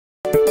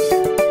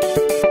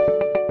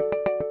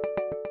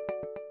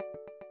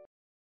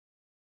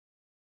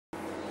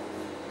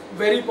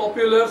very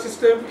popular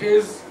system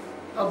is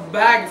a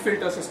bag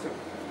filter system.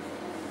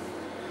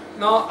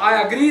 Now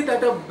I agree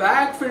that a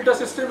bag filter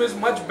system is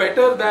much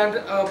better than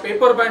a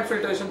paper band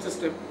filtration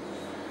system,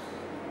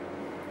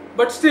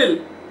 but still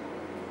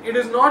it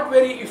is not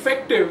very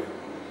effective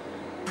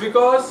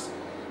because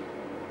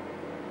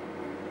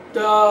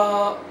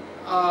the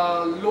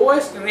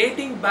lowest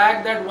rating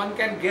bag that one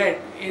can get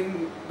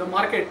in the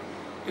market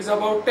is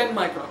about 10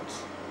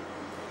 microns,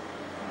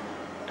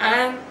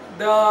 and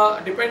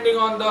depending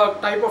on the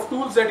type of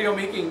tools that you're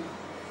making,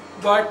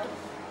 but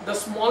the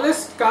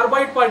smallest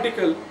carbide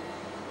particle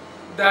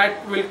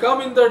that will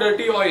come in the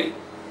dirty oil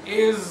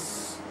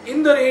is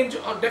in the range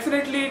of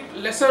definitely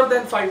lesser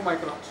than 5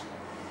 microns.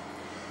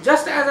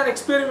 Just as an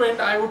experiment,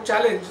 I would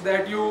challenge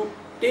that you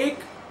take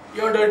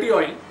your dirty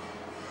oil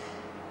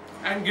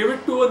and give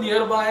it to a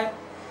nearby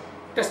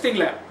testing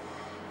lab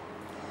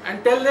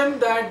and tell them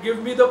that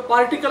give me the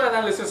particle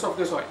analysis of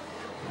this oil.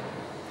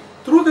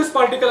 Through this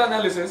particle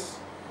analysis,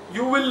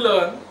 you will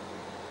learn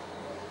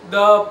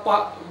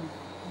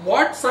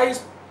what size,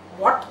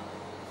 what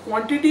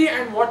quantity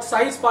and what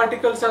size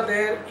particles are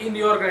there in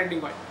your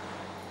grinding oil.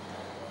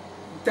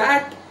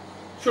 That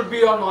should be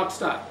your North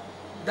Star.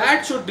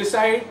 That should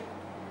decide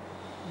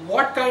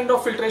what kind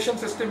of filtration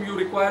system you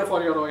require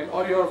for your oil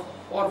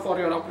or for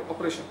your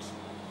operations.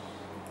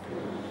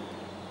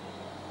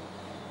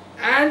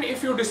 And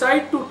if you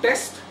decide to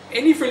test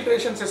any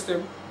filtration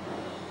system,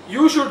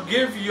 you should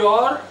give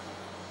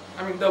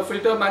the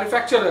filter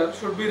manufacturer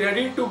should be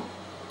ready to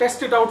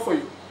test it out for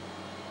you.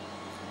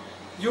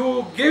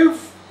 You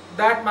give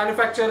that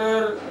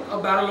manufacturer a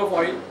barrel of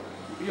oil,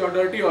 your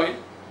dirty oil,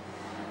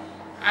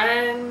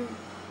 and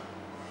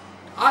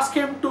ask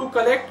him to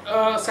collect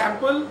a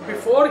sample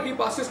before he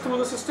passes through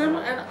the system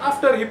and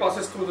after he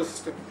passes through the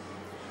system,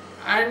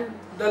 and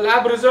the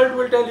lab result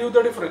will tell you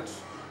the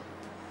difference.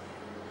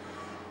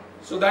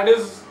 So that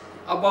is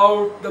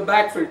about the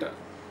bag filter.